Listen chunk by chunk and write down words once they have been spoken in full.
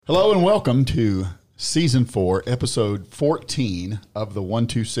Hello and welcome to Season 4, Episode 14 of the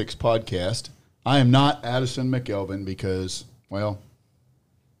 126 podcast. I am not Addison McElvin because, well,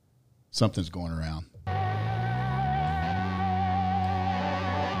 something's going around.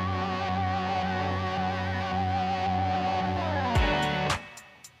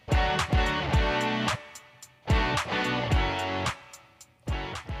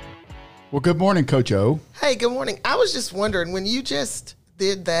 Well, good morning, Coach O. Hey, good morning. I was just wondering, when you just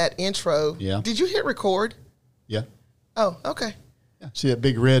did that intro, did you hit record? Yeah. Oh, okay. Yeah. See that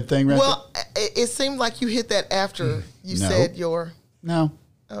big red thing right there? It seemed like you hit that after you said your... No.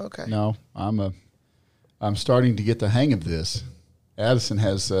 Oh, okay. No, I'm starting to get the hang of this. Addison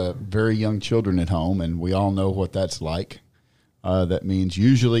has very young children at home, and we all know what that's like. That means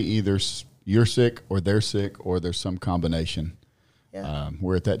usually either you're sick or they're sick or there's some combination. Yeah.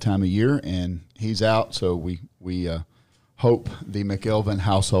 We're at that time of year, and he's out, so we hope the McElvin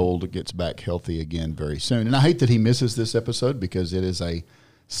household gets back healthy again very soon. And I hate that he misses this episode because it is a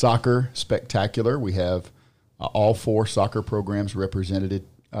soccer spectacular. We have all four soccer programs represented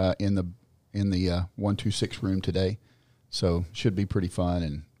in the 126 room today, so should be pretty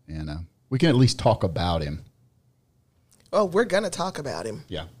fun, and we can at least talk about him. Oh, we're going to talk about him.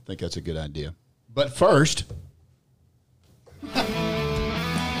 Yeah, I think that's a good idea. But first...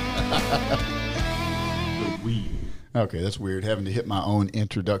 Okay, that's weird, having to hit my own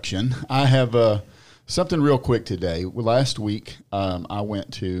introduction. I have something real quick today. Last week, I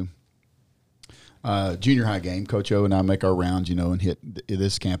went to a junior high game. Coach O and I make our rounds, and hit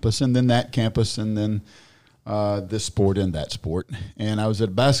this campus and then that campus and then this sport and that sport. And I was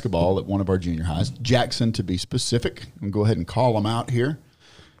at basketball at one of our junior highs, Jackson to be specific. I'm going to go ahead and call them out here.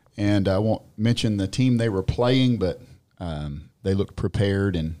 And I won't mention the team they were playing, but they looked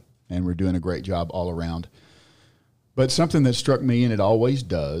prepared and were doing a great job all around. But something that struck me, and it always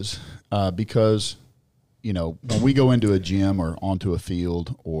does, because, when we go into a gym or onto a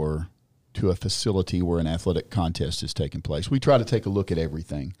field or to a facility where an athletic contest is taking place, we try to take a look at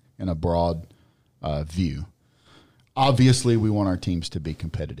everything in a broad view. Obviously, we want our teams to be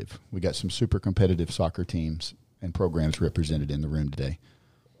competitive. We got some super competitive soccer teams and programs represented in the room today.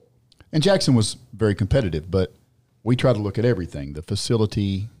 And Jackson was very competitive, but we try to look at everything, the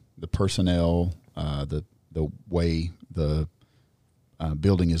facility, the personnel, the way the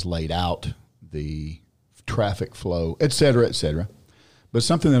building is laid out, the traffic flow, et cetera, et cetera. But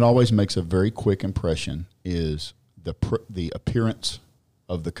something that always makes a very quick impression is the appearance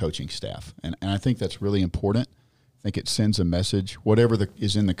of the coaching staff. And I think that's really important. I think it sends a message. Whatever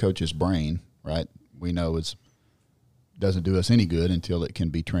is in the coach's brain, right, we know doesn't do us any good until it can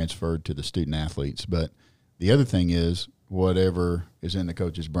be transferred to the student athletes. But the other thing is, whatever is in the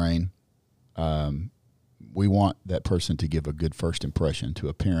coach's brain, we want that person to give a good first impression to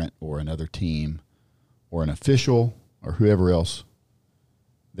a parent or another team or an official or whoever else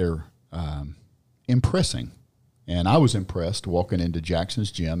they're impressing. And I was impressed walking into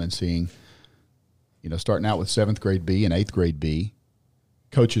Jackson's gym and seeing, starting out with 7th grade B and 8th grade B,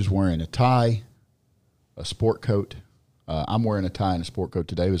 coaches wearing a tie, a sport coat. I'm wearing a tie and a sport coat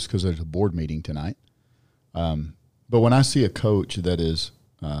today because there's a board meeting tonight. But when I see a coach that is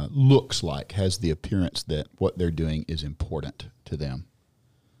looks like, has the appearance that what they're doing is important to them,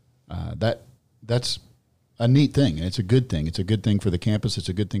 that's a neat thing, and it's a good thing. It's a good thing for the campus. It's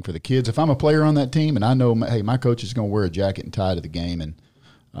a good thing for the kids. If I'm a player on that team and I know, hey, my coach is going to wear a jacket and tie to the game,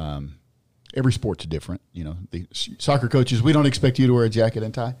 and every sport's different. The soccer coaches, we don't expect you to wear a jacket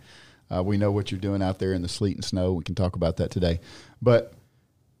and tie. We know what you're doing out there in the sleet and snow. We can talk about that today. But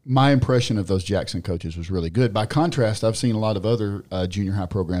my impression of those Jackson coaches was really good. By contrast, I've seen a lot of other junior high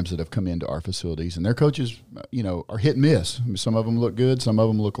programs that have come into our facilities, and their coaches, are hit and miss. I mean, some of them look good. Some of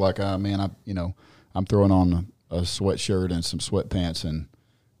them look like, I'm throwing on a sweatshirt and some sweatpants and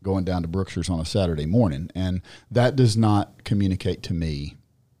going down to Brookshire's on a Saturday morning. And that does not communicate to me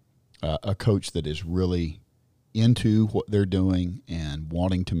a coach that is really into what they're doing and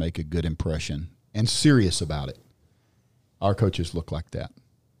wanting to make a good impression and serious about it. Our coaches look like that.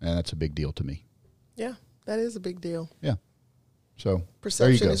 And that's a big deal to me. Yeah, that is a big deal. Yeah. So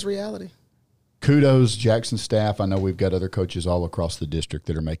perception is reality. Kudos, Jackson staff. I know we've got other coaches all across the district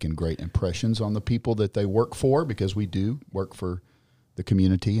that are making great impressions on the people that they work for, because we do work for the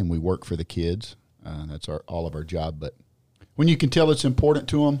community and we work for the kids. That's all of our job. But when you can tell it's important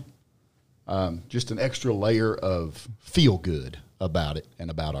to them, just an extra layer of feel good about it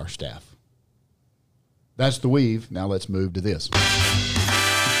and about our staff. That's the weave. Now let's move to this.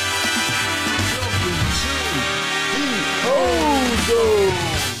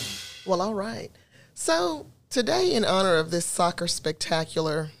 Well, all right. So today, in honor of this soccer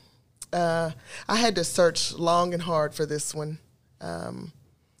spectacular, I had to search long and hard for this one.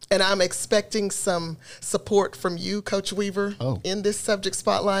 And I'm expecting some support from you, Coach Weaver, in this subject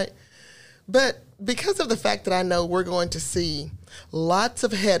spotlight. But because of the fact that I know we're going to see lots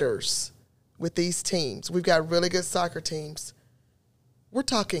of headers with these teams, we've got really good soccer teams. We're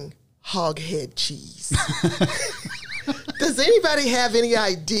talking hog head cheese. Does anybody have any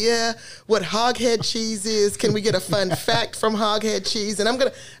idea what hog head cheese is? Can we get a fun fact from hog head cheese? And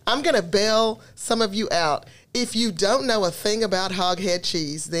I'm gonna bail some of you out. If you don't know a thing about hog head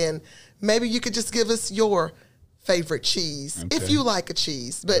cheese, then maybe you could just give us your favorite cheese, if you like a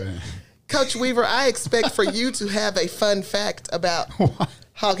cheese. But Coach Weaver, I expect for you to have a fun fact about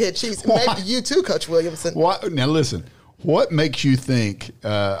hog head cheese. Maybe you too, Coach Williamson. Now listen. What makes you think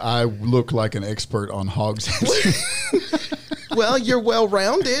I look like an expert on hogs head cheese? Well, you're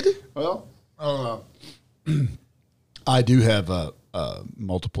well-rounded. Well, I do have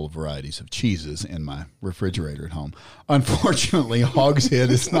multiple varieties of cheeses in my refrigerator at home. Unfortunately, hog's head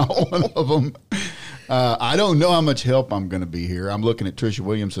is not one of them. I don't know how much help I'm going to be here. I'm looking at Tricia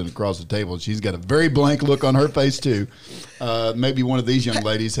Williamson across the table. She's got a very blank look on her face, too. Maybe one of these young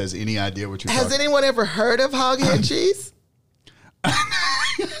ladies has any idea what you're talking about. Has anyone ever heard of hog head cheese?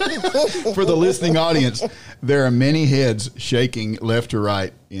 For the listening audience, there are many heads shaking left to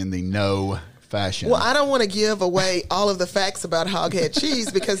right in the no fashion. Well, I don't want to give away all of the facts about hog head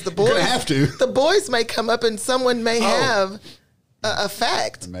cheese because the boys may come up and someone may have a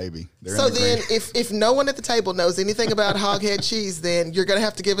fact. Maybe. So then if no one at the table knows anything about hog head cheese, then you're going to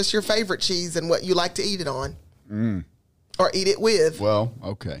have to give us your favorite cheese and what you like to eat it on. Or eat it with. Well,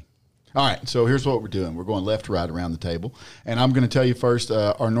 okay. All right, so here's what we're doing. We're going left to right around the table. And I'm going to tell you first,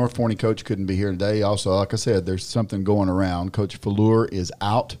 our North Forney coach couldn't be here today. Also, like I said, there's something going around. Coach Fleur is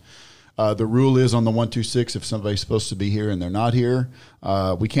out. The rule is on the 126, if somebody's supposed to be here and they're not here,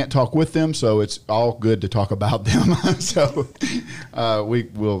 we can't talk with them, so it's all good to talk about them. So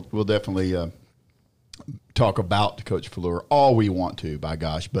we'll definitely talk about Coach Fleur all we want to, by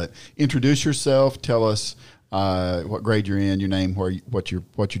gosh. But introduce yourself. Tell us what grade you're in, your name, what you're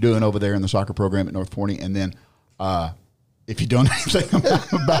doing over there in the soccer program at North Forney, and then if you don't know anything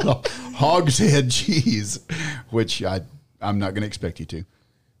about a hog's head cheese, which I'm not going to expect you to.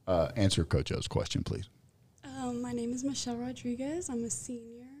 Answer Coach O's question, please. My name is Michelle Rodriguez. I'm a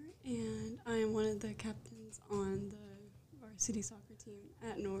senior, and I am one of the captains on the varsity soccer team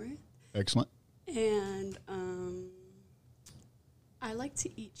at North. Excellent. And I like to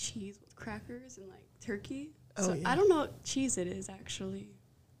eat cheese with crackers and, like, turkey. I don't know what cheese it is, actually.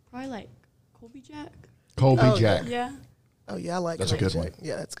 Probably, like, Colby Jack. Colby Jack. Yeah. Oh, yeah, I like That's a good one.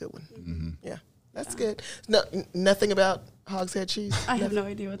 Yeah, that's a good one. Mm-hmm. Yeah, that's good. No, nothing about hog's head cheese? I have no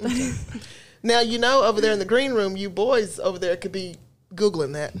idea what that is. Now, over there in the green room, you boys over there could be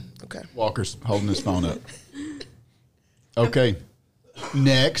Googling that. Okay. Walker's holding his phone up. Okay.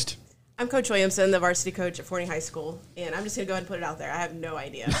 Next. I'm Coach Williamson, the varsity coach at Forney High School, and I'm just going to go ahead and put it out there. I have no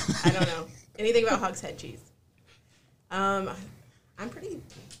idea. I don't know anything about hog's head cheese. I'm pretty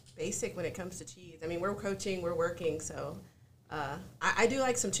basic when it comes to cheese. I mean, we're coaching, we're working, so I do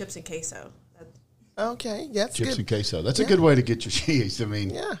like some chips and queso. Okay, yeah, that's chips good. And queso. That's a good way to get your cheese. I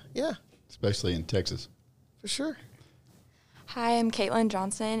mean, yeah. Especially in Texas. For sure. Hi, I'm Caitlin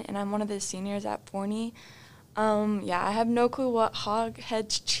Johnson, and I'm one of the seniors at Forney. I have no clue what hog head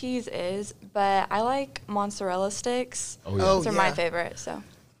cheese is, but I like mozzarella sticks. Oh, yeah. Those are my favorite. So,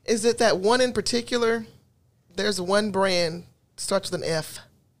 is it that one in particular? There's one brand starts with an F.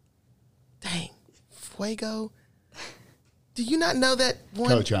 Dang, Fuego. Do you not know that one?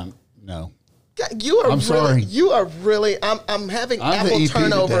 Coach, no. Sorry. You are really. I'm having apple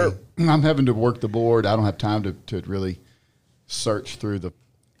turnover. Today. I'm having to work the board. I don't have time to really search through the.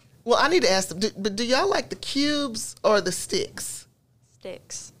 Well, I need to ask them. Do y'all like the cubes or the sticks?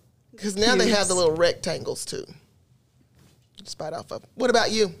 Sticks. Because now they have the little rectangles too. Just bite off of. What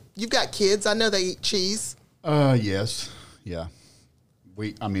about you? You've got kids. I know they eat cheese. Yes. Yeah.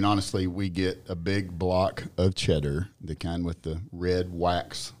 Honestly, we get a big block of cheddar, the kind with the red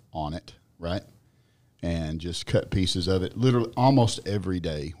wax on it, right? And just cut pieces of it. Literally, almost every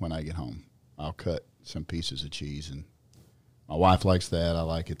day when I get home, I'll cut some pieces of cheese, and my wife likes that. I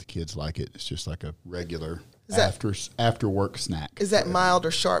like it. The kids like it. It's just like a regular after work snack. Is that mild or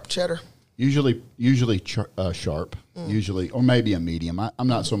sharp cheddar? Usually sharp. Usually, or maybe a medium. I'm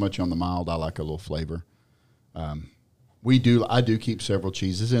not so much on the mild. I like a little flavor. I do keep several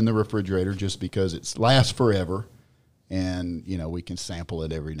cheeses in the refrigerator just because it lasts forever, and we can sample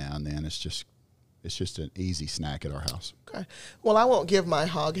it every now and then. It's just an easy snack at our house. Okay. Well, I won't give my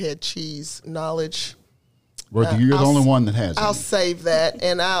hog head cheese knowledge Well, you're the only one that has I'll any. save that,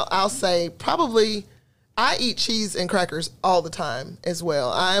 and I'll say probably I eat cheese and crackers all the time as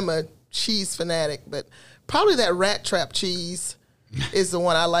well. I'm a cheese fanatic, but probably that Rat Trap cheese is the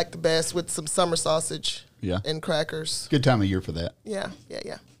one I like the best with some summer sausage and crackers. Good time of year for that. Yeah.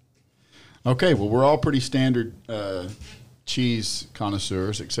 Okay, well, we're all pretty standard cheese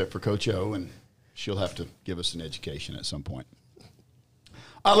connoisseurs except for Coach O, and she'll have to give us an education at some point.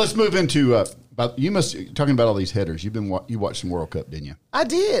 Let's move into talking about all these headers. You watched some World Cup, didn't you? I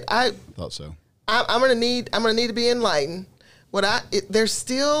did. I thought so. I'm gonna need to be enlightened. There's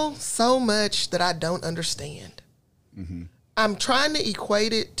still so much that I don't understand. Mm-hmm. I'm trying to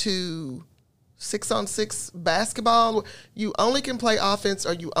equate it to 6-on-6 basketball. You only can play offense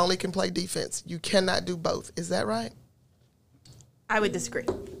or you only can play defense. You cannot do both. Is that right? I would disagree.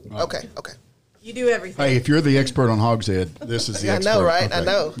 Okay. You do everything. Hey, if you're the expert on Hogs Head, this is the expert. I know, right? Okay. I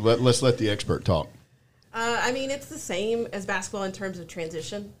know. Let's let the expert talk. I mean, it's the same as basketball in terms of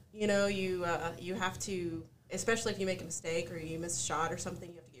transition. You know, you have to, especially if you make a mistake or you miss a shot or something,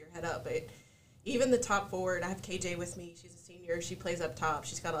 you have to get your head up. But even the top forward, I have KJ with me. She's a senior. She plays up top.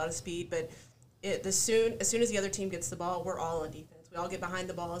 She's got a lot of speed. But as soon as the other team gets the ball, we're all on defense. We all get behind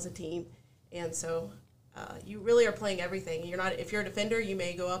the ball as a team. And so you really are playing everything. If you're a defender, you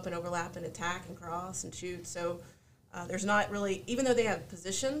may go up and overlap and attack and cross and shoot. So there's not really, even though they have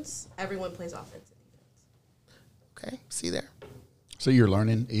positions, everyone plays offense and defense. Okay, see there. So you're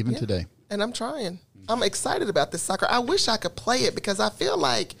learning even today. And I'm trying. I'm excited about this soccer. I wish I could play it because I feel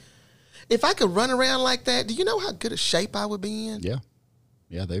like if I could run around like that, do you know how good a shape I would be in? Yeah.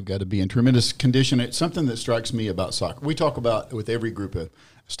 Yeah, they've got to be in tremendous condition. It's something that strikes me about soccer. We talk about with every group of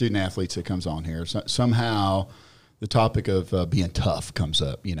student athletes that comes on here. Somehow the topic of being tough comes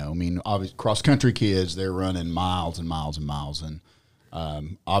up. You know, I mean, obviously, cross-country kids, they're running miles and miles and miles. And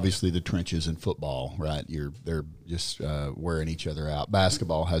obviously the trenches in football, right? They're just wearing each other out.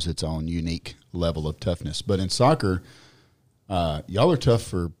 Basketball has its own unique level of toughness. But in soccer, y'all are tough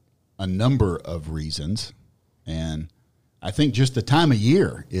for a number of reasons. And I think just the time of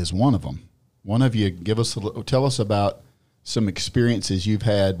year is one of them. One of you tell us about some experiences you've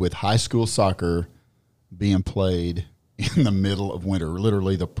had with high school soccer being played in the middle of winter,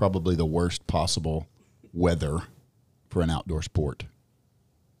 literally probably the worst possible weather for an outdoor sport.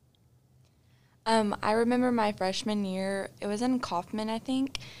 I remember my freshman year, it was in Kaufman, I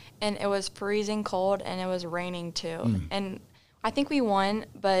think, and it was freezing cold and it was raining too. And I think we won,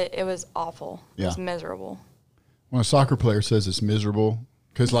 but it was awful. It was miserable. When a soccer player says it's miserable,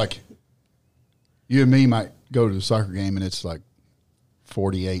 because like you and me might go to the soccer game and it's like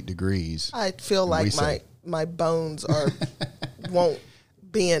 48 degrees. I feel like my bones won't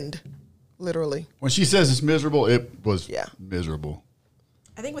bend, literally. When she says it's miserable, it was miserable.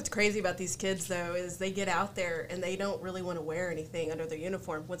 I think what's crazy about these kids, though, is they get out there and they don't really want to wear anything under their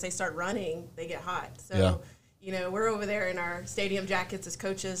uniform. Once they start running, they get hot. So, you know, we're over there in our stadium jackets as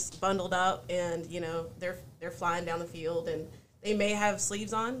coaches, bundled up, and, you know, they're flying down the field. And they may have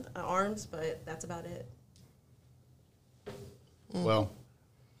sleeves on, arms, but that's about it. Well,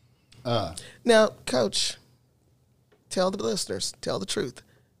 now, Coach, tell the listeners, tell the truth.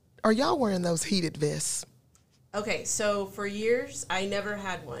 Are y'all wearing those heated vests? Okay, so for years, I never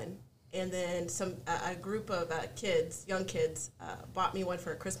had one. And then a group of young kids, bought me one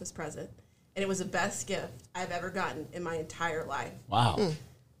for a Christmas present. And it was the best gift I've ever gotten in my entire life. Wow.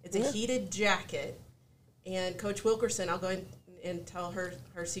 It's a heated jacket. And Coach Wilkerson, I'll go and tell her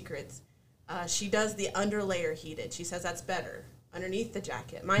secrets. She does the underlayer heated. She says that's better underneath the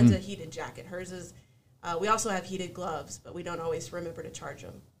jacket. Mine's a heated jacket. Hers is, we also have heated gloves, but we don't always remember to charge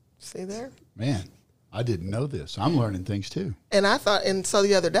them. See there? Man, I didn't know this. I'm learning things too. And I thought, and so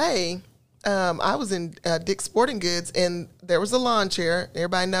the other day, I was in Dick's Sporting Goods, and there was a lawn chair.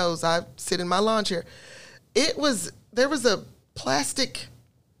 Everybody knows I sit in my lawn chair. There was a plastic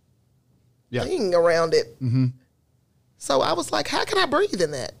thing around it. Mm-hmm. So I was like, how can I breathe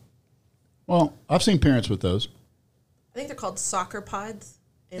in that? Well, I've seen parents with those. I think they're called soccer pods,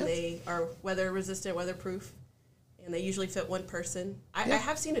 and they are weather resistant, weatherproof, and they usually fit one person. I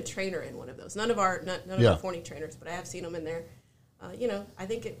have seen a trainer in one of those. None of our Forney trainers, but I have seen them in there. You know, I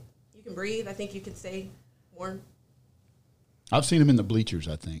think you can breathe. I think you can stay warm. I've seen them in the bleachers,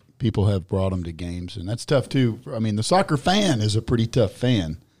 I think. People have brought them to games, and that's tough, too. I mean, the soccer fan is a pretty tough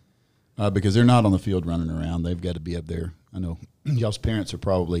fan because they're not on the field running around. They've got to be up there. I know y'all's parents are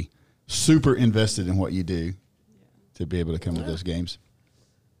probably super invested in what you do to be able to come to those games.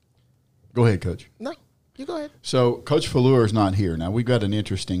 Go ahead, Coach. No, you go ahead. So Coach Fallure is not here. Now, we've got an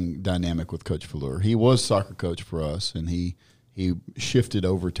interesting dynamic with Coach Fallure. He was soccer coach for us, and he shifted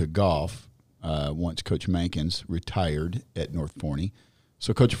over to golf once Coach Mankins retired at North Forney.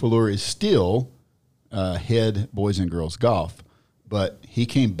 So Coach Fuller is still head boys and girls golf, but he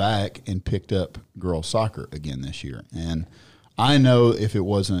came back and picked up girls soccer again this year. And I know if it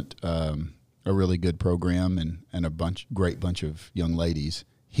wasn't a really good program and a great bunch of young ladies,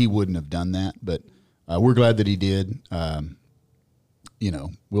 he wouldn't have done that. But we're glad that he did.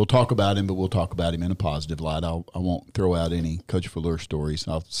 We'll talk about him, but we'll talk about him in a positive light. I won't throw out any Coach Fuller stories.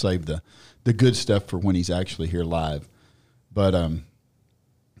 I'll save the good stuff for when he's actually here live. But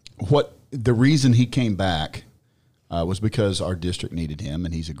the reason he came back was because our district needed him,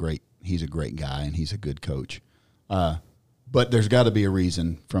 and he's a great guy, and he's a good coach. But there's got to be a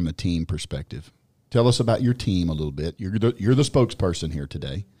reason from a team perspective. Tell us about your team a little bit. You're the spokesperson here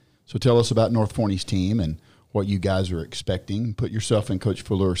today, so tell us about North Forney's team and what you guys are expecting. Put yourself in Coach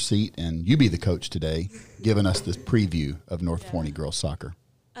Fuller's seat, and you be the coach today, giving us this preview of North Forney girls soccer.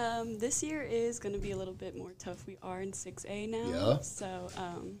 This year is going to be a little bit more tough. We are in 6A now, so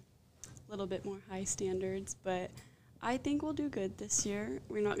a little bit more high standards. But I think we'll do good this year.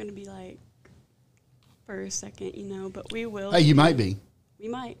 We're not going to be like first, second, but we will. Hey, you might be. We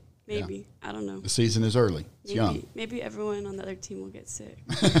might. Maybe. Yeah. I don't know. The season is early. It's young. Maybe everyone on the other team will get sick.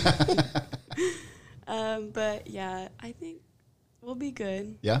 But, yeah, I think we'll be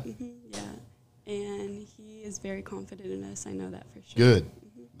good. Yeah? Mm-hmm, yeah. And he is very confident in us. I know that for sure. Good.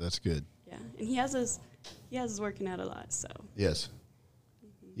 Mm-hmm. That's good. Yeah. And he has us working out a lot, so. Yes.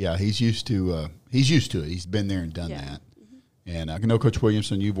 Mm-hmm. Yeah, he's used to it. He's been there and done that. Mm-hmm. And I know Coach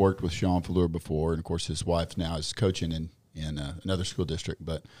Williamson, you've worked with Sean Fuller before, and, of course, his wife now is coaching in another school district.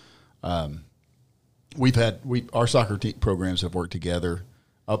 But our soccer programs have worked together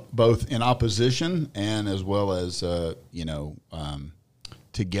both in opposition and as well as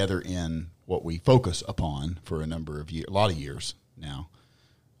together in what we focus upon for a lot of years now.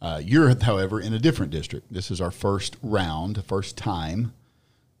 You're, however, in a different district. This is our first time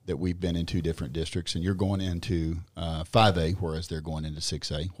that we've been in two different districts, and you're going into 5A, whereas they're going into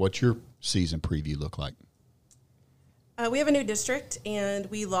 6A. What's your season preview look like? We have a new district,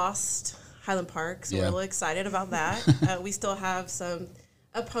 and we lost Highland Park, so we're really excited about that. We still have some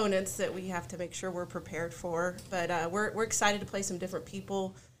opponents that we have to make sure we're prepared for, but we're excited to play some different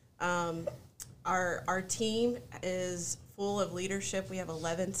people. Our team is full of leadership. We have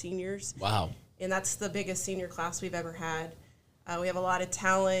 11 seniors. Wow. And that's the biggest senior class we've ever had. We have a lot of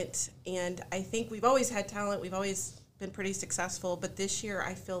talent, and I think we've always had talent. We've always been pretty successful, but this year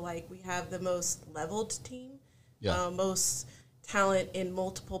I feel like we have the most leveled team. Most talent in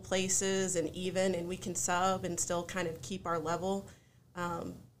multiple places and we can sub and still kind of keep our level.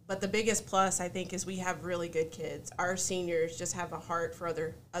 But the biggest plus, I think, is we have really good kids. Our seniors just have a heart for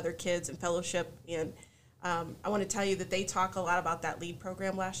other kids and fellowship. And I want to tell you that they talk a lot about that LEAD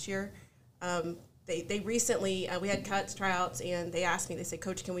program last year. They recently, we had tryouts, and they asked me, they said,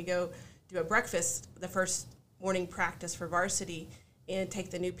 Coach, can we go do a breakfast the first morning practice for varsity and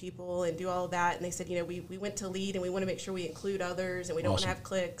take the new people and do all of that? And they said, we went to LEAD, and we want to make sure we include others, and we don't want to have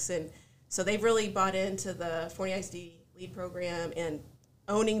cliques. And so they've really bought into the Forney ISD LEAD program and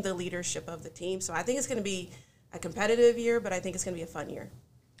owning the leadership of the team. So I think it's going to be a competitive year, but I think it's going to be a fun year.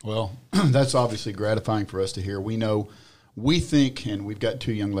 Well, that's obviously gratifying for us to hear. We think, and we've got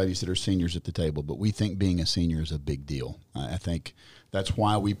two young ladies that are seniors at the table, but we think being a senior is a big deal. I think that's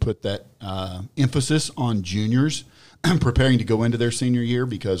why we put that emphasis on juniors preparing to go into their senior year,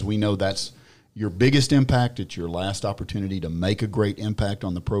 because we know that's your biggest impact. It's your last opportunity to make a great impact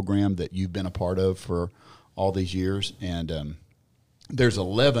on the program that you've been a part of for all these years. And there's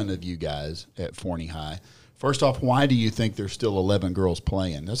 11 of you guys at Forney High. First off, why do you think there's still 11 girls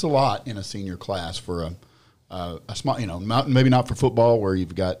playing? That's a lot in a senior class for a small, maybe not for football where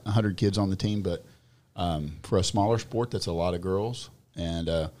you've got 100 kids on the team, but for a smaller sport, that's a lot of girls.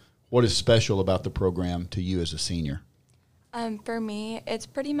 And what is special about the program to you as a senior? For me, it's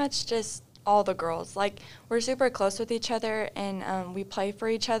pretty much just all the girls. Like, we're super close with each other, and we play for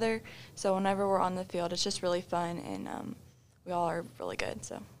each other. So whenever we're on the field, it's just really fun, and we all are really good.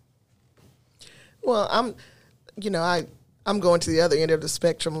 So, well, I'm going to the other end of the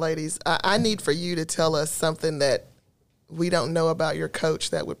spectrum, ladies. I need for you to tell us something that we don't know about your coach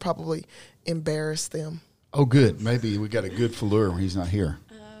that would probably embarrass them. Oh, good. Maybe we got a good Fleur when he's not here.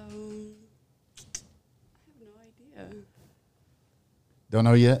 I have no idea. Don't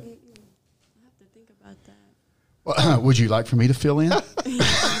know yet? I have to think about that. Well, would you like for me to fill in?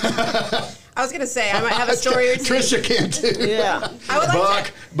 I was going to say, I might have a story or two. Trisha can too. Yeah. I would like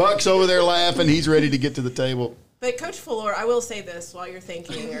to. Buck's over there laughing. He's ready to get to the table. But Coach Fuller, I will say this while you're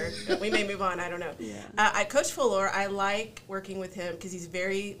thinking, or we may move on, I don't know. Yeah. Coach Fuller, I like working with him because he's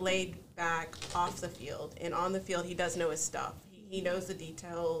very laid back off the field. And on the field, he does know his stuff. He knows the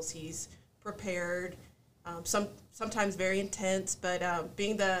details. He's prepared. Sometimes very intense, but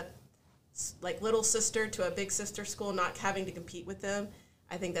being the little sister to a big sister school, not having to compete with them,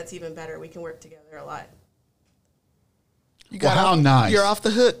 I think that's even better. We can work together a lot. How nice. You're off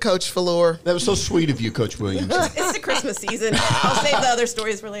the hook, Coach Fuller. That was so sweet of you, Coach Williams. It's the Christmas season. I'll save the other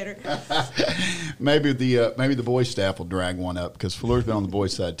stories for later. Maybe the boys' staff will drag one up because Fuller's been on the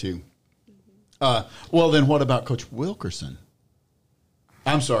boys' side too. Well, then what about Coach Wilkerson?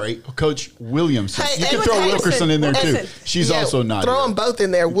 I'm sorry, Coach Williamson. Hey, you can throw Wilkerson in there too. She's also not. Throw them both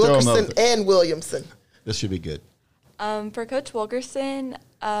in there, Wilkerson and Williamson. This should be good. For Coach Wilkerson,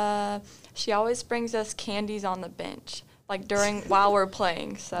 she always brings us candies on the bench, while we're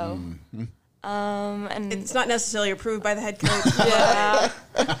playing. So, and it's not necessarily approved by the head coach. Yeah.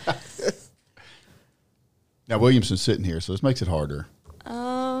 Now Williamson's sitting here, so this makes it harder.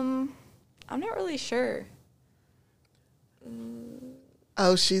 I'm not really sure.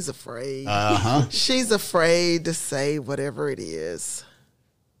 Oh, she's afraid. She's afraid to say whatever it is.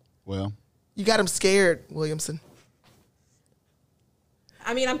 Well, you got him scared, Williamson.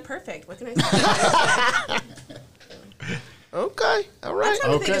 I mean, I'm perfect. What can I say? Okay, all right. I'm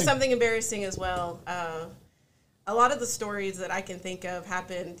trying to think of something embarrassing as well. A lot of the stories that I can think of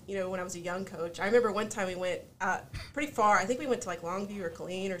happened, when I was a young coach. I remember one time we went pretty far. I think we went to Longview or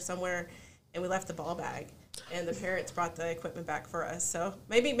Killeen or somewhere, and we left the ball bag. And the parents brought the equipment back for us. So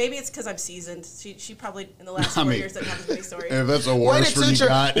maybe it's because I'm seasoned. She probably in the last 4 years didn't have as many stories. If that's a worse one you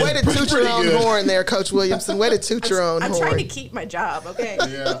got, way to toot your own horn there, Coach Williamson. Way to toot your own horn. I'm trying to keep my job, okay?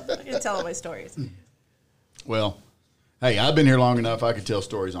 Yeah. I'm going to tell all my stories. Well, hey, I've been here long enough. I could tell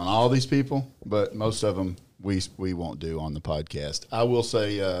stories on all these people, but most of them we won't do on the podcast. I will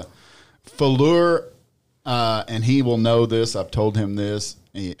say Fuller, and he will know this. I've told him this.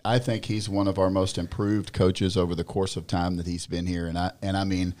 I think he's one of our most improved coaches over the course of time that he's been here. And I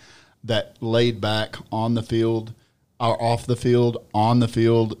mean that laid back on the field or off the field, on the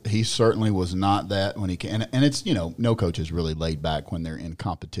field, he certainly was not that when he came. And it's, no coach is really laid back when they're in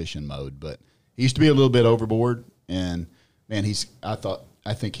competition mode, but he used to be a little bit overboard. And, man,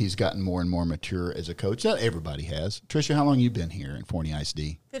 I think he's gotten more and more mature as a coach. That everybody has. Tricia, how long you been here in Forney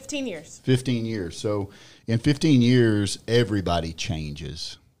ISD? 15 years. 15 years. So in 15 years, everybody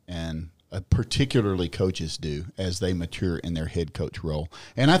changes, and particularly coaches do as they mature in their head coach role.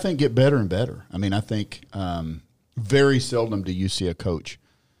 And I think get better and better. I mean, I think very seldom do you see a coach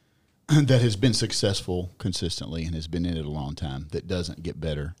that has been successful consistently and has been in it a long time that doesn't get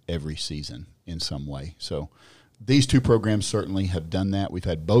better every season in some way. So these two programs certainly have done that. We've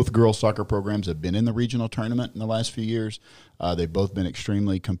had both girls soccer programs have been in the regional tournament in the last few years. They've both been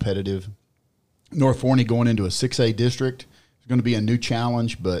extremely competitive. North Forney going into a 6A district is going to be a new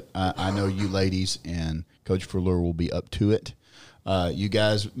challenge, but I know you ladies and Coach Fuller will be up to it. You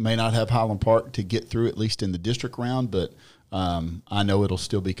guys may not have Highland Park to get through, at least in the district round, but I know it'll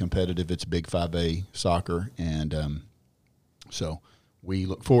still be competitive. It's Big 5A soccer, and so we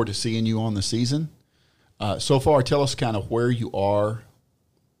look forward to seeing you on the season. So far, tell us kind of where you are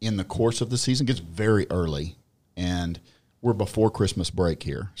in the course of the season. It gets very early, and we're before Christmas break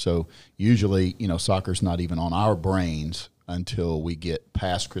here. So usually, soccer's not even on our brains until we get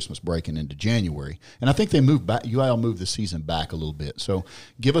past Christmas break and into January. And I think they moved back. UIL moved the season back a little bit. So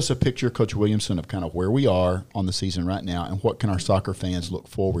give us a picture, Coach Williamson, of kind of where we are on the season right now and what can our soccer fans look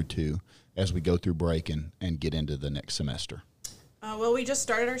forward to as we go through break and get into the next semester. Well, we just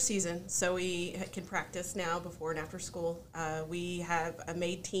started our season, so we can practice now before and after school. We have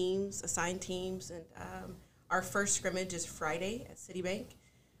made teams, assigned teams, and our first scrimmage is Friday at Citibank.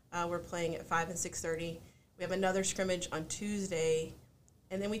 We're playing at 5 and 6:30. We have another scrimmage on Tuesday,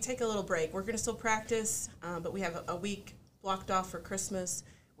 and then we take a little break. We're going to still practice, but we have a week blocked off for Christmas.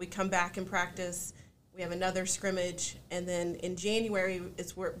 We come back and practice. We have another scrimmage, and then in January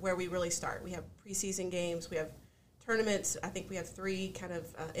is where we really start. We have preseason games. We have tournaments. I think we have 3 kind of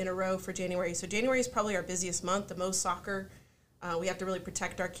in a row for January. So January is probably our busiest month, the most soccer. We have to really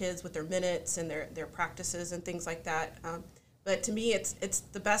protect our kids with their minutes and their practices and things like that. But to me, it's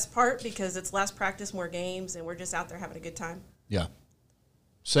the best part because it's less practice, more games, and we're just out there having a good time. Yeah.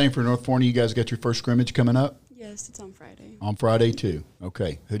 Same for North Forney. You guys got your first scrimmage coming up? Yes, it's on Friday. On Friday, too.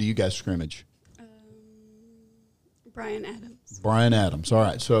 Okay. Who do you guys scrimmage? Brian Adams. Brian Adams. All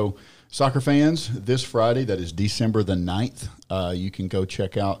right. So, soccer fans, this Friday, that is December the 9th, you can go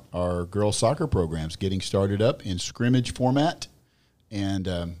check out our girls soccer programs getting started up in scrimmage format. And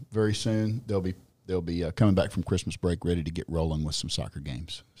very soon they'll be coming back from Christmas break ready to get rolling with some soccer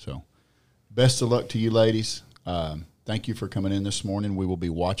games. So best of luck to you ladies. Thank you for coming in this morning. We will be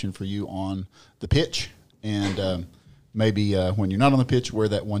watching for you on the pitch, and maybe when you're not on the pitch, wear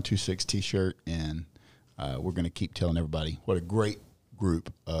that 126 T-shirt, and we're going to keep telling everybody what a great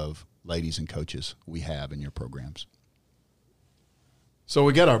group of ladies and coaches we have in your programs. So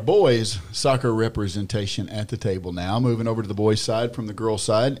we got our boys soccer representation at the table now. Moving over to the boys' side from the girls'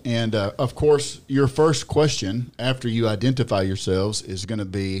 side. And, of course, your first question after you identify yourselves is going to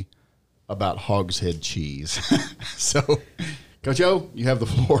be about Hogshead cheese. So, Coach O, you have the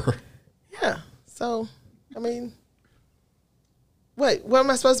floor. Yeah. So, I mean, wait, what am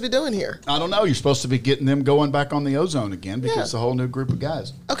I supposed to be doing here? I don't know. You're supposed to be getting them going back on the Ozone again because it's a whole new group of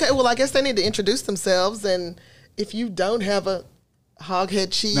guys. Okay, well, I guess they need to introduce themselves. And if you don't have a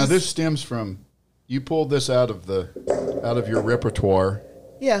Hoghead cheese. Now this stems from you pulled this out of your repertoire.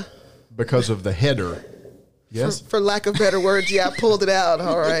 Yeah. Because of the header. Yes. For lack of better words, yeah, I pulled it out.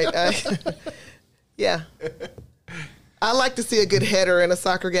 All right. Yeah. I like to see a good header in a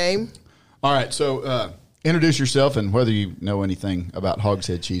soccer game. All right. So introduce yourself and whether you know anything about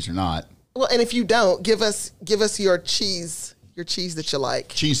Hogshead cheese or not. Well, and if you don't, give us your cheese that you like.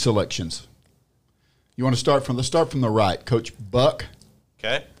 Cheese selections. You want to start from the right, Coach Buck.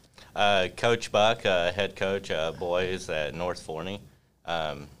 Okay. Coach Buck, head coach, boys at North Forney.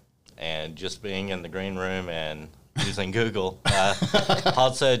 And just being in the green room and using Google,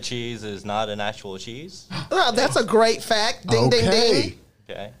 Hogshead cheese is not an actual cheese. Oh, that's a great fact. Ding, ding, ding.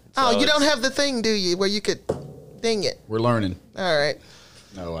 Okay. So you don't have the thing, do you, where you could ding it? We're learning. All right.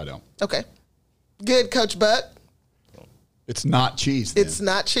 No, I don't. Okay. Good, Coach Buck. It's not cheese, then. It's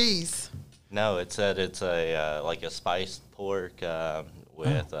not cheese. No, it said it's like a spiced pork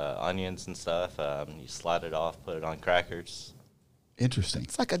with onions and stuff. You slide it off, put it on crackers. Interesting.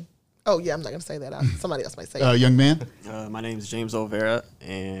 It's like oh, yeah, I'm not going to say that. Somebody else might say it. Young man? My name is James Olvera,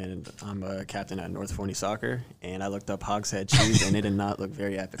 and I'm a captain at North Forney Soccer, and I looked up Hogshead cheese, and it did not look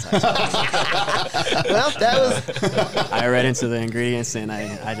very appetizing. Well, that was... I read into the ingredients, and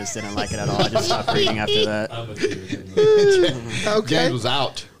I just didn't like it at all. I just stopped reading after that. Okay. James was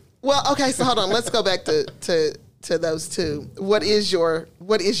out. Well, okay, so hold on. Let's go back to those two. What is your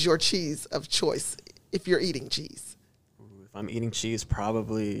cheese of choice if you're eating cheese? If I'm eating cheese,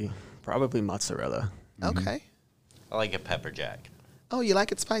 probably mozzarella. Okay. I like a pepper jack. Oh, you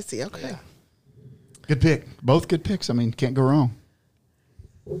like it spicy? Okay. Yeah. Good pick. Both good picks. I mean, can't go wrong.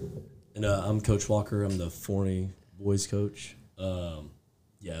 And I'm Coach Walker. I'm the Forney boys coach. The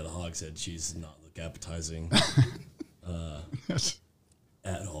Hogshead cheese does not look appetizing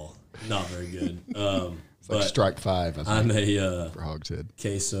at all. Not very good. It's like strike five, I think, I'm a for Hogshead.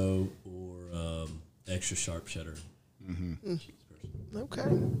 queso or extra sharp cheddar. Mm-hmm. Okay.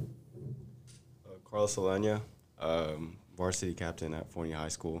 Carlos Alenia, varsity captain at Forney High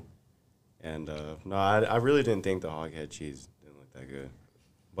School. And, I really didn't think the Hoghead cheese didn't look that good.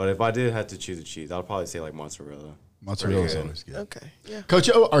 But if I did have to choose a cheese, I'd probably say, like, mozzarella. Mozzarella is always good. Okay, yeah.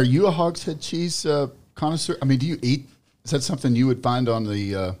 Coach O, are you a Hogshead cheese connoisseur? I mean, do you eat? Is that something you would find on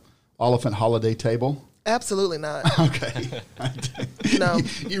the Oliphant Holiday table? Absolutely not. Okay. No.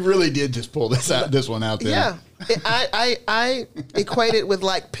 You really did just pull this one out there. Yeah. I equate it with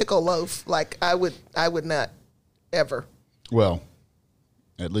like pickle loaf. Like I would not ever. Well,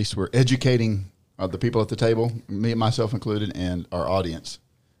 at least we're educating the people at the table, me and myself included, and our audience.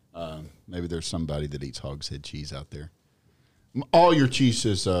 Maybe there's somebody that eats Hogshead cheese out there. All your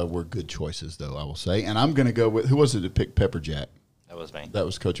cheeses were good choices, though, I will say. And I'm going to go with, who was it that picked Pepper Jack? That was me. That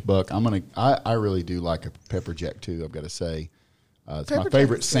was Coach Buck. I really do like a Pepper Jack, too, I've got to say. It's Pepper my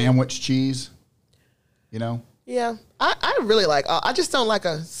favorite Jack's sandwich cheese, you know? Yeah. I really like, I just don't like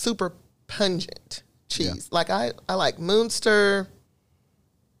a super pungent cheese. Yeah. Like I like Munster.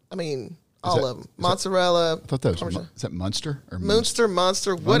 I mean, all of them. Mozzarella. I thought that was, is that Munster? Or Munster,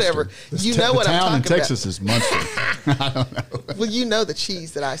 Monster, whatever. You know what I'm talking about. The town in talking Texas is Munster. I don't know. Well, you know the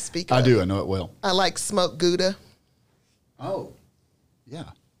cheese that I speak of. I do. I know it well. I like smoked Gouda. Oh, yeah.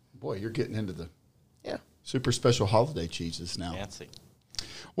 Boy, you're getting into the Yeah. super special holiday cheeses now. Fancy.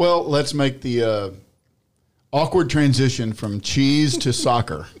 Well, let's make the awkward transition from cheese to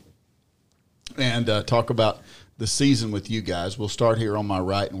soccer and talk about the season with you guys. We'll start here on my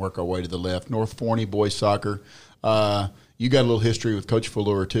right and work our way to the left. North Forney boys soccer. You got a little history with Coach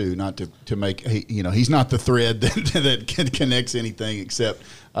Fuller too. Not to make he's not the thread that connects anything except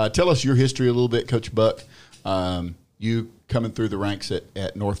tell us your history a little bit, Coach Buck. You coming through the ranks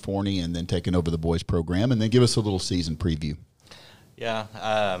at North Forney and then taking over the boys program, and then give us a little season preview. Yeah,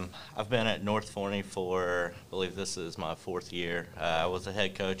 I've been at North Forney for, I believe this is my 4th year. I was a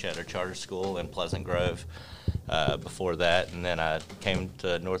head coach at a charter school in Pleasant Grove. before that. And then I came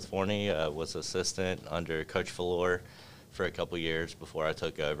to North Forney, was assistant under Coach Fallor for a couple years before I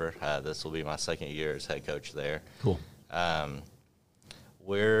took over. This will be my second year as head coach there. Cool.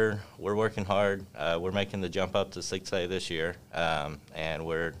 We're working hard. We're making the jump up to 6A this year, and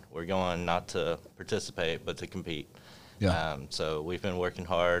we're going not to participate but to compete. Yeah. So we've been working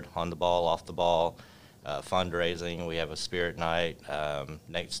hard on the ball, off the ball, fundraising. We have a spirit night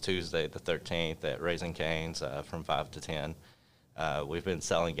next Tuesday, the 13th, at Raising Cane's from 5 to 10. We've been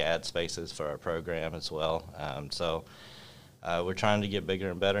selling ad spaces for our program as well. So we're trying to get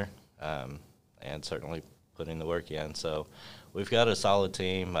bigger and better, and certainly putting the work in. So we've got a solid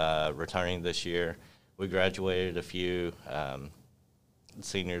team returning this year. We graduated a few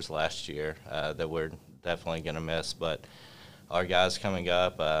seniors last year that we're definitely going to miss, but our guys coming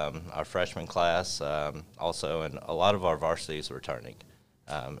up, our freshman class also, and a lot of our varsities returning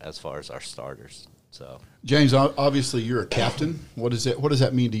as far as our starters. So, James, obviously you're a captain. What does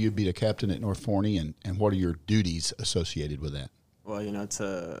that mean to you to be a captain at North Forney, and what are your duties associated with that? Well,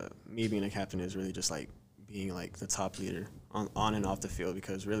 to me, being a captain is really just like being like the top leader on and off the field,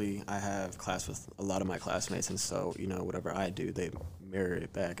 because really I have class with a lot of my classmates, and so whatever I do, they mirror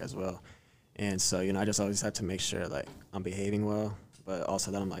it back as well. And so I just always have to make sure like I'm behaving well, but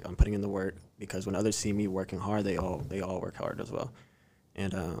also that I'm putting in the work, because when others see me working hard, they all work hard as well.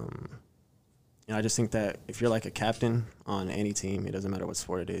 And I just think that if you're like a captain on any team, it doesn't matter what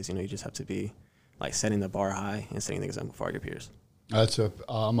sport it is, you just have to be like setting the bar high and setting the example for your peers. That's a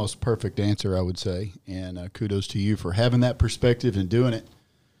almost perfect answer, I would say, and kudos to you for having that perspective and doing it.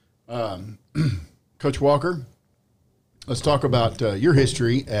 Coach Walker, let's talk about your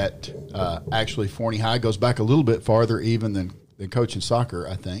history at actually Forney High. Goes back a little bit farther even than coaching soccer,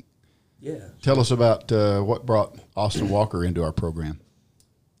 I think. Yeah. Tell us about what brought Austin Walker into our program.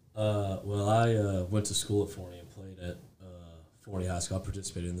 Well, I went to school at Forney and played at Forney High School. I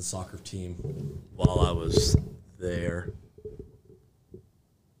participated in the soccer team while I was there.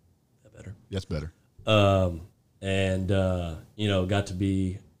 That's better. And got to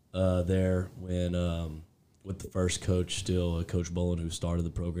be there when with the first coach, still Coach Bolin, who started the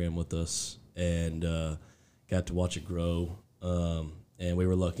program with us, and got to watch it grow. And we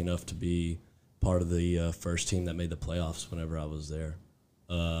were lucky enough to be part of the first team that made the playoffs whenever I was there.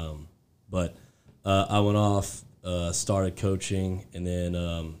 But I went off, started coaching, and then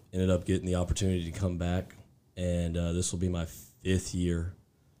ended up getting the opportunity to come back. And this will be my 5th year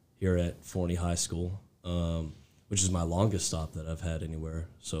here at Forney High School, which is my longest stop that I've had anywhere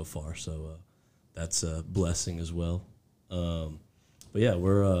so far. So that's a blessing as well. But yeah,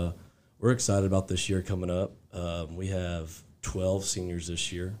 we're excited about this year coming up. We have 12 seniors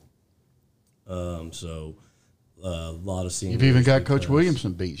this year. So a lot of seniors. You've even got Coach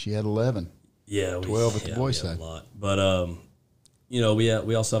Williamson beat. She had 11. Yeah, 12 at the boys' side. A lot. But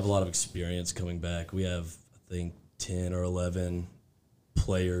we also have a lot of experience coming back. We have, I think, 10 or 11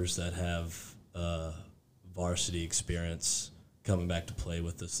 players that have varsity experience coming back to play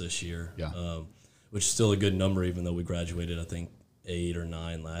with us this year, which is still a good number, even though we graduated, I think, 8 or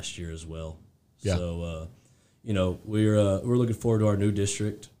 9 last year as well. Yeah. So, we're looking forward to our new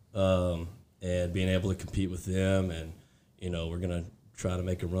district and being able to compete with them, and we're gonna try to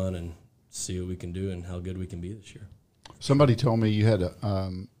make a run and see what we can do and how good we can be this year. Somebody told me you had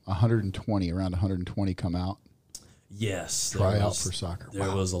 120, around 120 come out. Yes. Try out for soccer.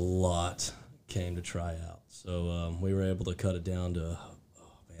 There was a lot came to try out. So we were able to cut it down to,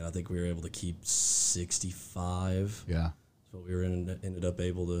 I think we were able to keep 65. Yeah. So we were ended up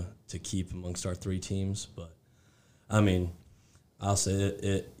able to keep amongst our 3 teams. But, I mean, I'll say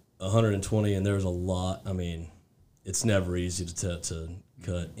it 120, and there's a lot. I mean, it's never easy to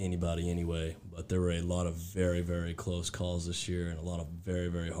cut anybody anyway, but there were a lot of very, very close calls this year and a lot of very,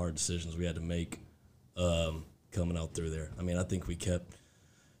 very hard decisions we had to make coming out through there. I mean, I think we kept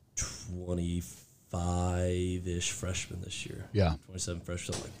 25-ish freshmen this year. Yeah. 27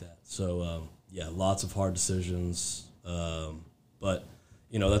 freshmen, something like that. So, lots of hard decisions. But,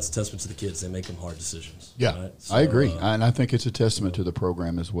 that's a testament to the kids. They make them hard decisions. Yeah, right? So, I agree. And I think it's a testament to the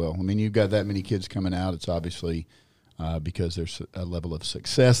program as well. I mean, you've got that many kids coming out. It's obviously because there's a level of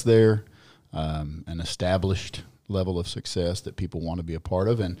success there, an established level of success that people want to be a part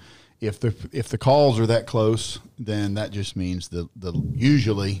of. And if the calls are that close, then that just means the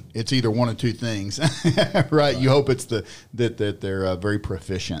usually it's either one of 2 things, right? You hope it's that they're very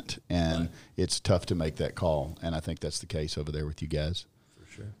proficient, and it's tough to make that call. And I think that's the case over there with you guys. For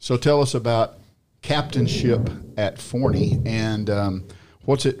sure. So tell us about captainship at Forney, and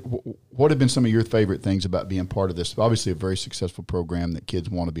what have been some of your favorite things about being part of this? Obviously, a very successful program that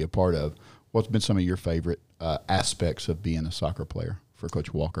kids want to be a part of. what's been some of your favorite aspects of being a soccer player for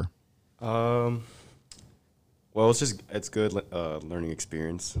Coach Walker? Well, it's good learning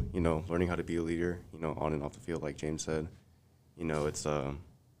experience. Learning how to be a leader. On and off the field, like James said. It's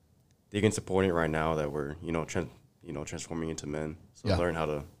they can support it right now that we're transforming into men. So learn how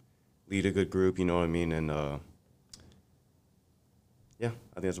to lead a good group. You know what I mean? And I think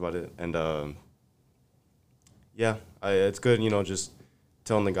that's about it. And it's good. Just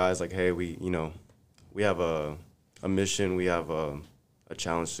telling the guys like, hey, we have a mission, we have a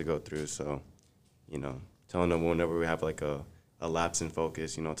challenge to go through. So, telling them whenever we have like a lapse in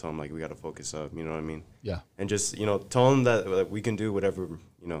focus, tell them like we got to focus up. You know what I mean? Yeah. And just tell them that we can do whatever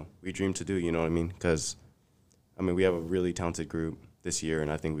we dream to do. You know what I mean? Because we have a really talented group this year,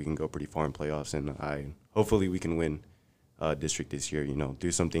 and I think we can go pretty far in playoffs. And hopefully we can win district this year.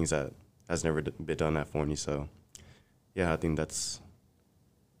 Do some things that has never been done at Forney. So, I think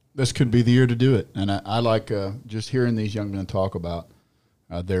this could be the year to do it. And I like just hearing these young men talk about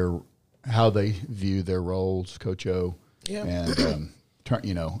how they view their roles, Coach O. Yeah. And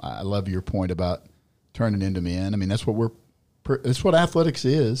I love your point about turning into men. That's what that's what athletics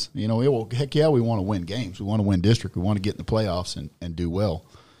is. We want to win games. We want to win district. We want to get in the playoffs and do well.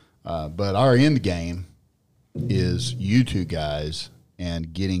 But our end game is you two guys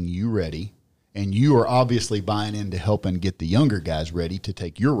and getting you ready. And you are obviously buying into helping get the younger guys ready to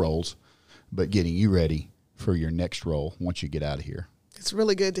take your roles, but getting you ready for your next role once you get out of here. It's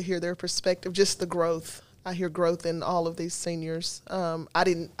really good to hear their perspective, just the growth. I hear growth in all of these seniors. I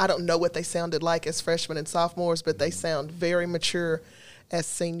don't know what they sounded like as freshmen and sophomores, but they sound very mature as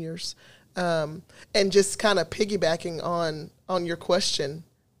seniors. And just kind of piggybacking on your question,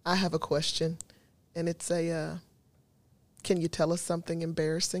 I have a question, and it's can you tell us something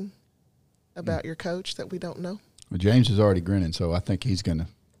embarrassing about your coach that we don't know? Well, James is already grinning, so I think he's going to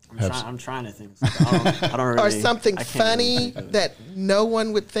I'm trying to think. I don't really. Or something funny that no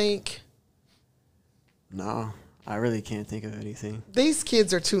one would think. No, I really can't think of anything. These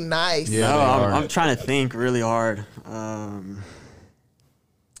kids are too nice. Yeah, no, I'm trying to think really hard.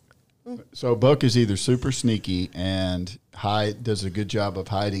 So Buck is either super sneaky and does a good job of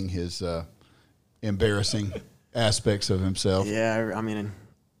hiding his embarrassing aspects of himself. Yeah,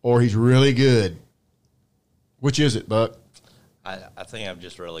 or he's really good. Which is it, Buck? I think I'm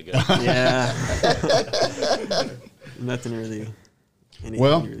just really good. Yeah. Nothing really.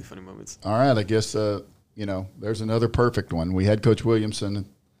 Well, really funny moments. All right, I guess there's another perfect one. We had Coach Williamson.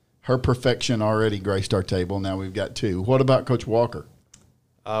 Her perfection already graced our table. Now we've got two. What about Coach Walker?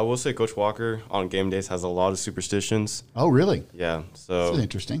 We'll say Coach Walker on game days has a lot of superstitions. Oh, really? Yeah. So that's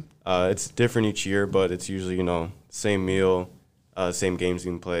interesting. It's different each year, but it's usually, same meal, same games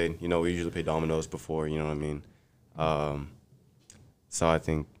being played. We usually play dominoes before, you know what I mean? So I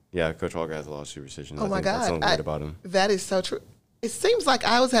think, Coach Walker has a lot of superstitions. Oh, my God. That's something weird about him. That is so true. It seems like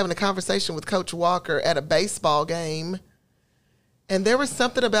I was having a conversation with Coach Walker at a baseball game, and there was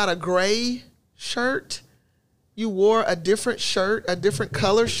something about a gray shirt. You wore a different shirt, a different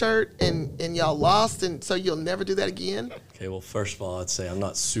color shirt, and y'all lost, and so you'll never do that again? Okay, well, first of all, I'd say I'm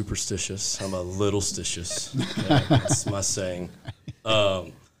not superstitious. I'm a little stitious. Okay? That's my saying.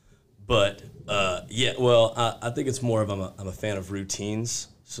 I think it's more of I'm a fan of routines.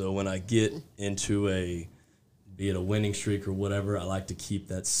 So when I get into be it a winning streak or whatever, I like to keep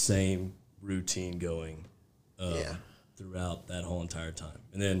that same routine going throughout that whole entire time.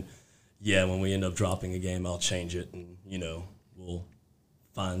 And then, when we end up dropping a game, I'll change it, and, we'll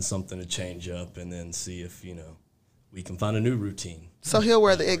find something to change up and then see if, we can find a new routine. So he'll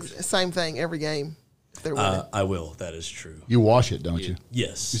wear the same thing every game if they're winning? I will. That is true. You wash it, don't you?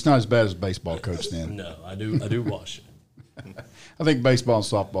 Yes. It's not as bad as a baseball coach then. No, I do wash it. I think baseball and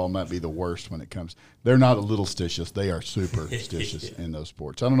softball might be the worst when it comes. They're not a little stitious. They are superstitious in those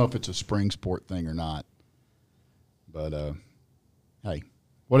sports. I don't know if it's a spring sport thing or not. But, hey,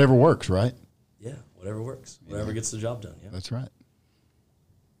 whatever works, right? Yeah, whatever works. Whatever gets the job done, yeah. That's right.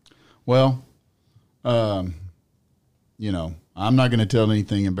 Well, I'm not going to tell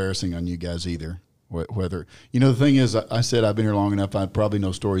anything embarrassing on you guys either. Whether the thing is, I said I've been here long enough. I probably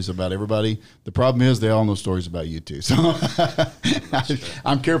know stories about everybody. The problem is they all know stories about you too. So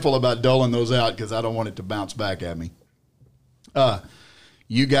I'm careful about doling those out because I don't want it to bounce back at me.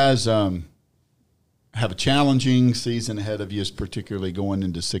 You guys have a challenging season ahead of you, particularly going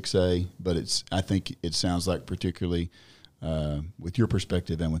into 6A. But I think it sounds like particularly with your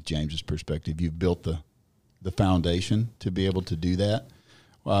perspective and with James's perspective, you've built the foundation to be able to do that.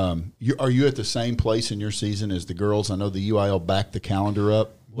 Are you at the same place in your season as the girls? I know the UIL backed the calendar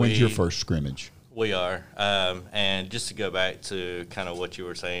up. When's your first scrimmage? We are. And just to go back to kind of what you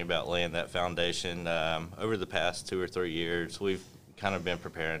were saying about laying that foundation, over the past 2 or 3 years, we've kind of been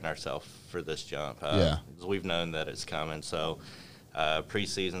preparing ourselves for this jump. We've known that it's coming. So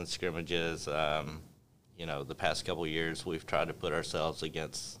preseason scrimmages, the past couple of years, we've tried to put ourselves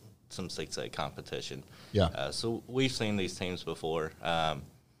against some 6A competition. Yeah. So we've seen these teams before, and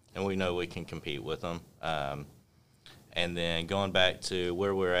we know we can compete with them. And then going back to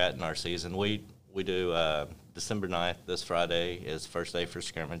where we're at in our season, we do December 9th, this Friday, is first day for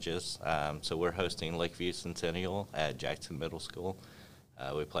scrimmages. So we're hosting Lakeview Centennial at Jackson Middle School.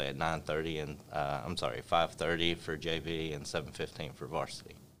 We play at 5:30 for JV and 7:15 for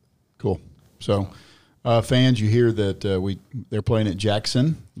varsity. Cool. So, fans, you hear that they're playing at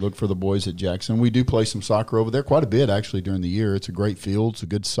Jackson. Look for the boys at Jackson. We do play some soccer over there quite a bit, actually, during the year. It's a great field. It's a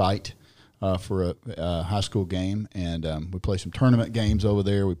good site for a high school game. And we play some tournament games over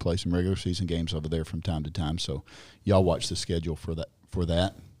there. We play some regular season games over there from time to time. So y'all watch the schedule for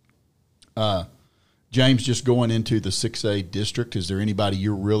that. James, just going into the 6A district, is there anybody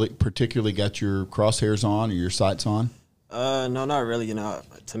you're really particularly got your crosshairs on or your sights on? No, not really.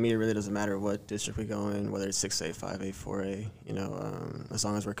 To me, it really doesn't matter what district we go in, whether it's 6A, 5A, 4A. As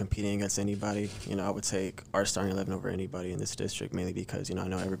long as we're competing against anybody, I would take our starting 11 over anybody in this district, mainly because, I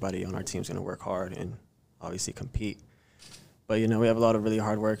know everybody on our team is going to work hard and obviously compete. But, we have a lot of really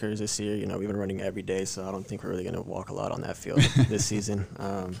hard workers this year. We've been running every day, so I don't think we're really going to walk a lot on that field this season.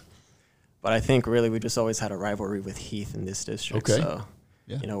 But I think really we just always had a rivalry with Heath in this district. Okay. So,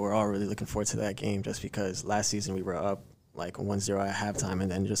 yeah. We're all really looking forward to that game just because last season we were up like 1-0 at halftime, and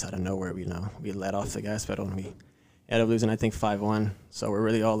then just out of nowhere, we let off the gas pedal and we ended up losing, I think, 5-1. So we're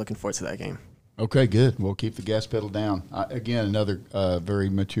really all looking forward to that game. Okay, good. We'll keep the gas pedal down. Again, another very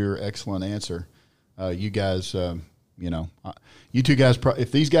mature, excellent answer. You guys, you two guys,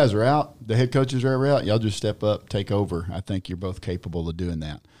 if these guys are out, the head coaches are out, y'all just step up, take over. I think you're both capable of doing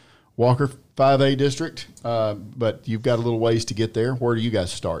that. Walker, 5A district, but you've got a little ways to get there. Where do you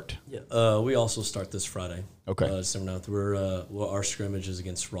guys start? Yeah, we also start this Friday. Okay. December 9th. Our scrimmage is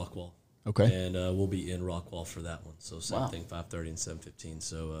against Rockwall. Okay. And we'll be in Rockwall for that one. So same thing, 5:30 and 7:15.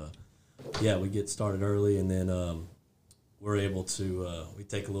 So, we get started early, and then we're able to we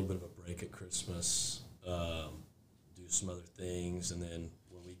take a little bit of a break at Christmas, do some other things, and then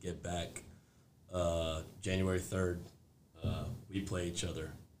when we get back January 3rd, we play each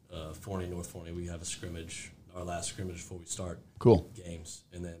other. Forney, North Forney, we have a scrimmage, our last scrimmage before we start games,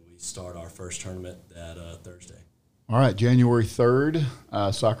 and then we start our first tournament that Thursday. All right, January 3rd,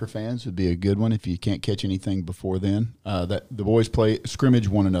 soccer fans, would be a good one if you can't catch anything before then. That the boys play scrimmage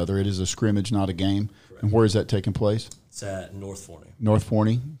one another. It is a scrimmage, not a game. Correct. And where is that taking place? It's at North Forney. North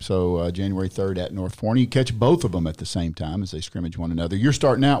Forney. So January 3rd at North Forney. You catch both of them at the same time as they scrimmage one another. You're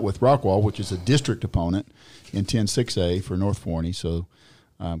starting out with Rockwall, which is a district opponent in 10-6A for North Forney. So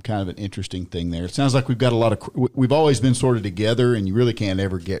kind of an interesting thing there. It sounds like we've got we've always been sort of together, and you really can't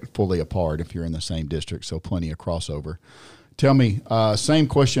ever get fully apart if you're in the same district, so plenty of crossover. Tell me, same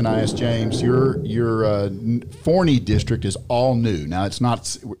question I asked James. Your Forney district is all new. Now, it's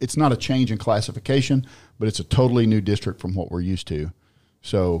not a change in classification, but it's a totally new district from what we're used to.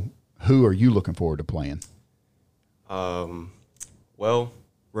 So who are you looking forward to playing? Well,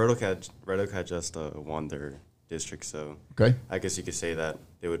 Red Oak had just won their district, so okay. I guess you could say that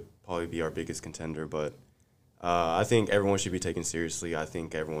they would probably be our biggest contender, but I think everyone should be taken seriously. I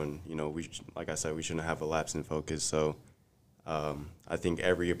think everyone, like I said, we shouldn't have a lapse in focus, so I think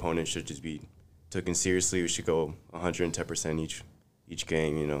every opponent should just be taken seriously. We should go 110% each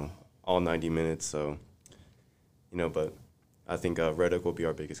game, all 90 minutes, so, but I think Red Oak will be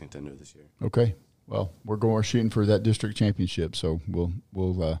our biggest contender this year. Okay. Well, we're shooting for that district championship, so we'll.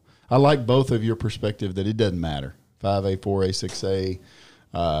 I like both of your perspective that it doesn't matter. 5A, 4A,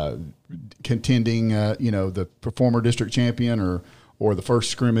 6A, contending, the former district champion or the first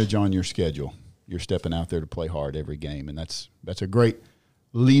scrimmage on your schedule. You're stepping out there to play hard every game, and that's a great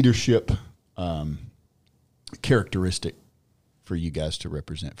leadership characteristic for you guys to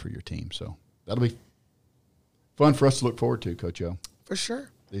represent for your team. So that'll be fun for us to look forward to, Coach O. For sure.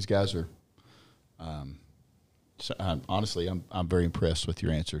 These guys are. Honestly, I'm very impressed with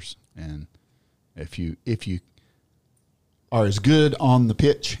your answers, and if you are as good on the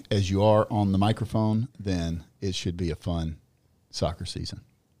pitch as you are on the microphone, then it should be a fun soccer season.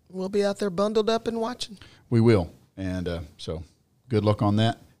 We'll be out there bundled up and watching. We will, and so good luck on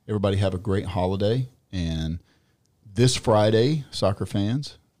that. Everybody have a great holiday, and this Friday, soccer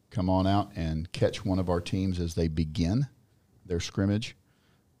fans, come on out and catch one of our teams as they begin their scrimmage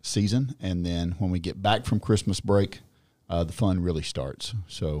season, and then when we get back from Christmas break, the fun really starts.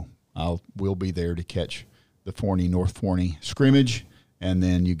 So we'll be there to catch the Forney North Forney scrimmage, and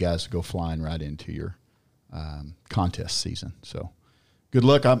then you guys go flying right into your contest season. So good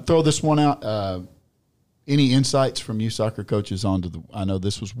luck. I'll throw this one out. Any insights from you soccer coaches I know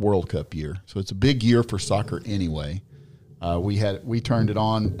this was World Cup year, so it's a big year for soccer anyway. We turned it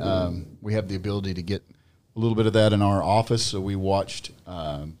on. We have the ability to get a little bit of that in our office, so we watched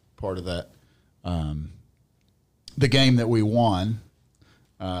part of that, the game that we won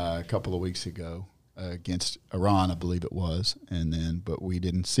a couple of weeks ago against Iran, I believe it was, but we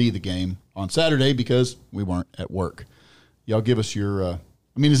didn't see the game on Saturday because we weren't at work. Y'all give us your.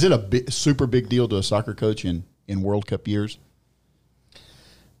 Is it a super big deal to a soccer coach in World Cup years?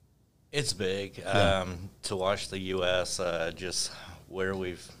 It's big to watch the U.S. Just where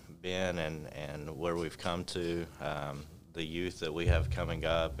we've been and where we've come to, the youth that we have coming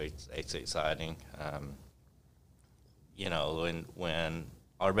up. It's exciting. When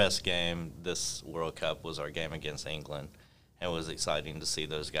our best game this World Cup was our game against England, and it was exciting to see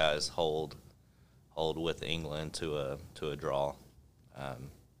those guys hold with England to a draw.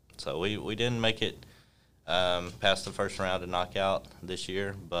 So we didn't make it past the first round of knockout this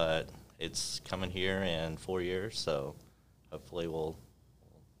year, but it's coming here in 4 years, so hopefully we'll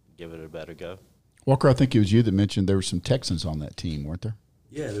give it a better go. Walker, I think it was you that mentioned there were some Texans on that team, weren't there?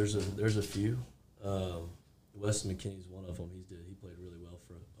 Yeah, there's a few. Weston McKinney's one of them. He played really well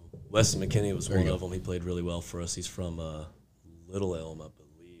for us. Weston McKinney was one of them. He played really well for us. He's from Little Elm, I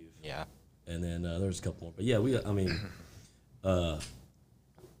believe. Yeah. And then there's a couple more. But yeah, normally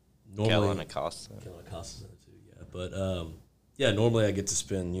Kellen Acosta. Kellen Acosta's in it too, yeah. But normally I get to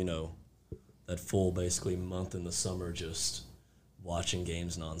spend, that full basically month in the summer just watching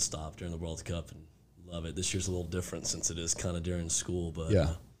games nonstop during the World Cup and love it. This year's a little different since it is kind of during school, but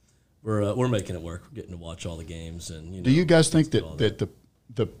we're making it work. We're getting to watch all the games and Do you guys think that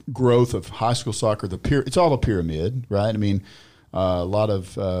the growth of high school soccer, it's all a pyramid, right? A lot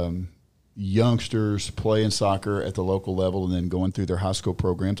of youngsters playing soccer at the local level and then going through their high school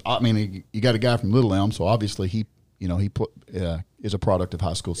programs. You got a guy from Little Elm, so obviously he is a product of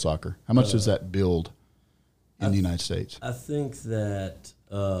high school soccer. How much does that build in the United States? I think that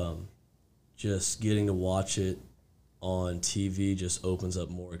just getting to watch it on TV just opens up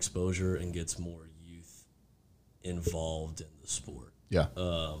more exposure and gets more youth involved in the sport. Yeah.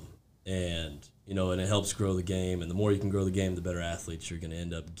 And it helps grow the game. And the more you can grow the game, the better athletes you're going to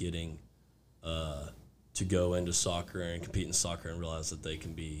end up getting to go into soccer and compete in soccer and realize that they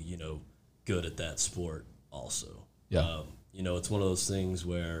can be, good at that sport also. Yeah. It's one of those things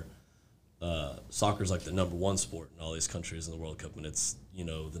where soccer is like the number one sport in all these countries in the World Cup, and it's, the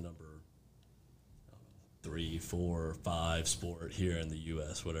number 3, 4, 5 sport here in the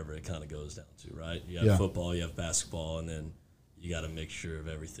U.S., whatever it kind of goes down to, right? You have football, you have basketball, and then you got to make sure of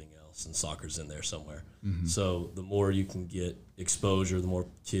everything else, and soccer's in there somewhere. Mm-hmm. So the more you can get exposure, the more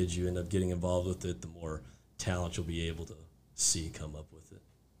kids you end up getting involved with it, the more talent you'll be able to see come up with it.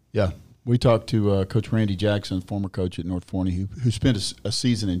 Yeah. We talked to Coach Randy Jackson, former coach at North Forney, who spent a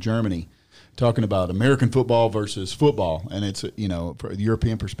season in Germany talking about American football versus football. And it's, from a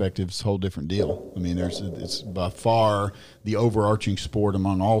European perspective, it's a whole different deal. It's by far the overarching sport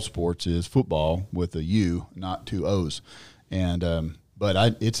among all sports is football with a U, not 2 O's. And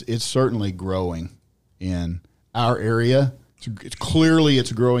it's certainly growing in our area. It's clearly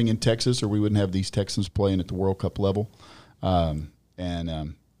growing in Texas, or we wouldn't have these Texans playing at the World Cup level.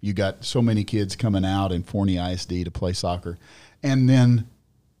 You got so many kids coming out in Forney ISD to play soccer, and then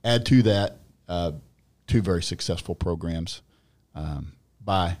add to that 2 very successful programs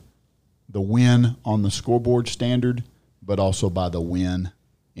by the win on the scoreboard standard, but also by the win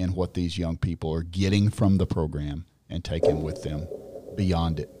in what these young people are getting from the program and taking with them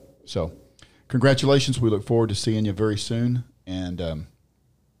beyond it. So congratulations. We look forward to seeing you very soon. And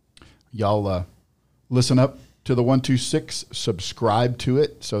y'all listen up to the 126, subscribe to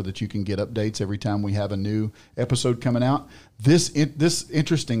it so that you can get updates every time we have a new episode coming out. This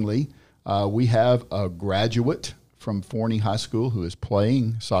interestingly, we have a graduate from Forney High School who is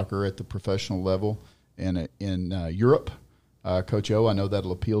playing soccer at the professional level in Europe. Coach O, I know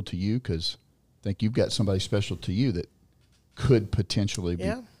that'll appeal to you because I think you've got somebody special to you that could potentially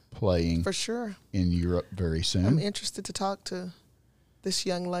be playing for sure in Europe very soon. I'm interested to talk to this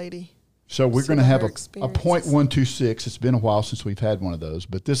young lady. So we're going to have a .126. It's been a while since we've had one of those,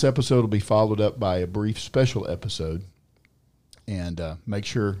 but this episode will be followed up by a brief special episode. And make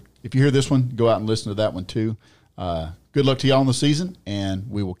sure, if you hear this one, go out and listen to that one too. Good luck to y'all in the season,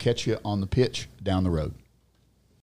 and we will catch you on the pitch down the road.